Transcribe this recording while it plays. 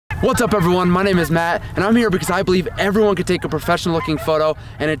What's up everyone, my name is Matt and I'm here because I believe everyone can take a professional looking photo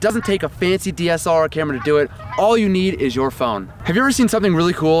and it doesn't take a fancy DSLR camera to do it. All you need is your phone. Have you ever seen something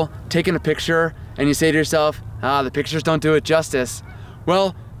really cool, taking a picture and you say to yourself, the pictures don't do it justice?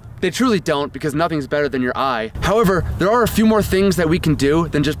 Well, they truly don't because nothing's better than your eye. However, there are a few more things that we can do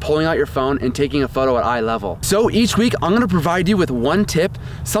than just pulling out your phone and taking a photo at eye level. So each week, I'm gonna provide you with one tip,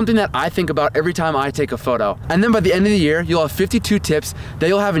 something that I think about every time I take a photo. And then by the end of the year, you'll have 52 tips that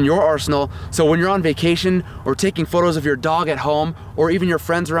you'll have in your arsenal. So when you're on vacation or taking photos of your dog at home or even your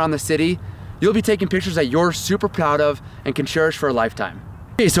friends around the city, you'll be taking pictures that you're super proud of and can cherish for a lifetime.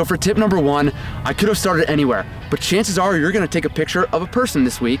 Okay, so for tip number one, I could have started anywhere, but chances are you're gonna take a picture of a person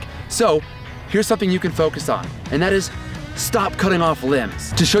this week. So here's something you can focus on, and that is stop cutting off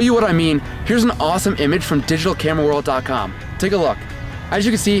limbs. To show you what I mean, here's an awesome image from digitalcameraworld.com. Take a look. As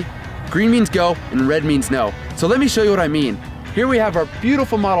you can see, green means go and red means no. So let me show you what I mean. Here we have our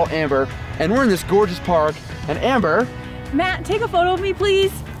beautiful model Amber, and we're in this gorgeous park, and Amber... Matt, take a photo of me,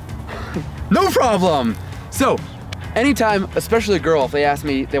 please. No problem. So, anytime, especially a girl, if they ask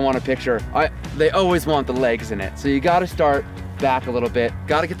me they want a picture, they always want the legs in it. So you gotta start back a little bit,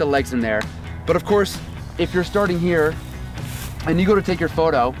 gotta get the legs in there. But of course, if you're starting here and you go to take your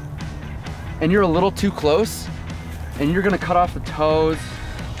photo and you're a little too close and you're gonna cut off the toes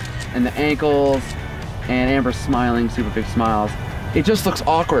and the ankles, and Amber's smiling, super big smiles, it just looks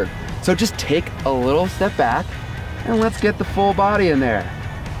awkward. So just take a little step back and let's get the full body in there.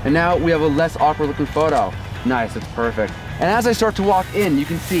 And now we have a less awkward looking photo. Nice, it's perfect. And as I start to walk in, you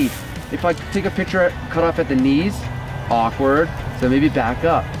can see, if I take a picture cut off at the knees, awkward, so maybe back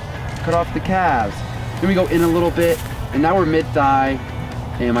up. Cut off the calves. Then we go in a little bit, and now we're mid-thigh,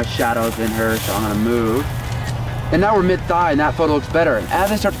 and my shadow's in her, so I'm gonna move. And now we're mid-thigh, and that photo looks better. And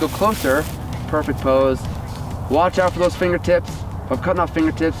as I start to go closer, perfect pose. Watch out for those fingertips. If I'm cutting off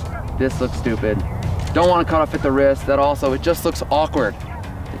fingertips, this looks stupid. Don't wanna cut off at the wrist, that also, it just looks awkward.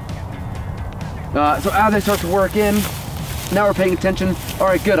 So as I start to work in, now we're paying attention. All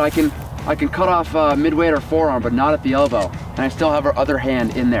right, good, I can cut off midway at our forearm, but not at the elbow. And I still have our other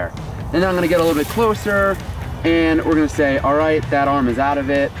hand in there. And then I'm gonna get a little bit closer, and we're gonna say, all right, that arm is out of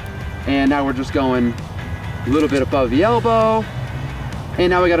it. And now we're just going a little bit above the elbow. And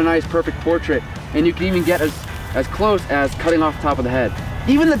now we got a nice, perfect portrait. And you can even get as close as cutting off the top of the head.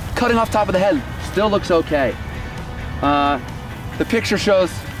 Even the cutting off top of the head still looks okay. The picture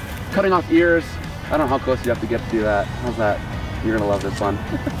shows cutting off ears. I don't know how close you have to get to do that. How's that? You're gonna love this one.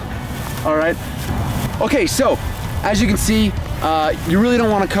 All right. Okay, so as you can see, you really don't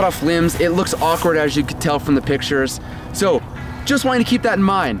want to cut off limbs. It looks awkward, as you can tell from the pictures. So just want you to keep that in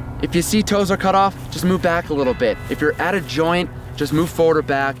mind. If you see toes are cut off, just move back a little bit. If you're at a joint, just move forward or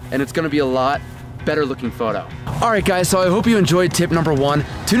back, and it's gonna be a lot better looking photo. All right guys, so I hope you enjoyed tip number one.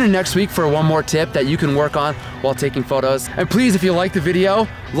 Tune in next week for one more tip that you can work on while taking photos. And please, if you like the video,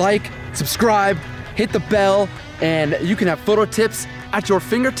 like, subscribe, hit the bell, and you can have photo tips at your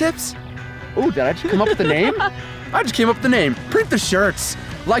fingertips. Oh, did I just come up with the name? I just came up with the name. Print the shirts.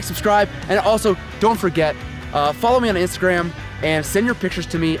 Like, subscribe, and also don't forget, follow me on Instagram and send your pictures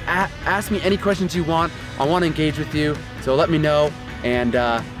to me. Ask me any questions you want. I want to engage with you, so let me know, and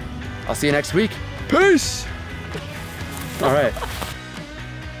I'll see you next week. Peace. All right.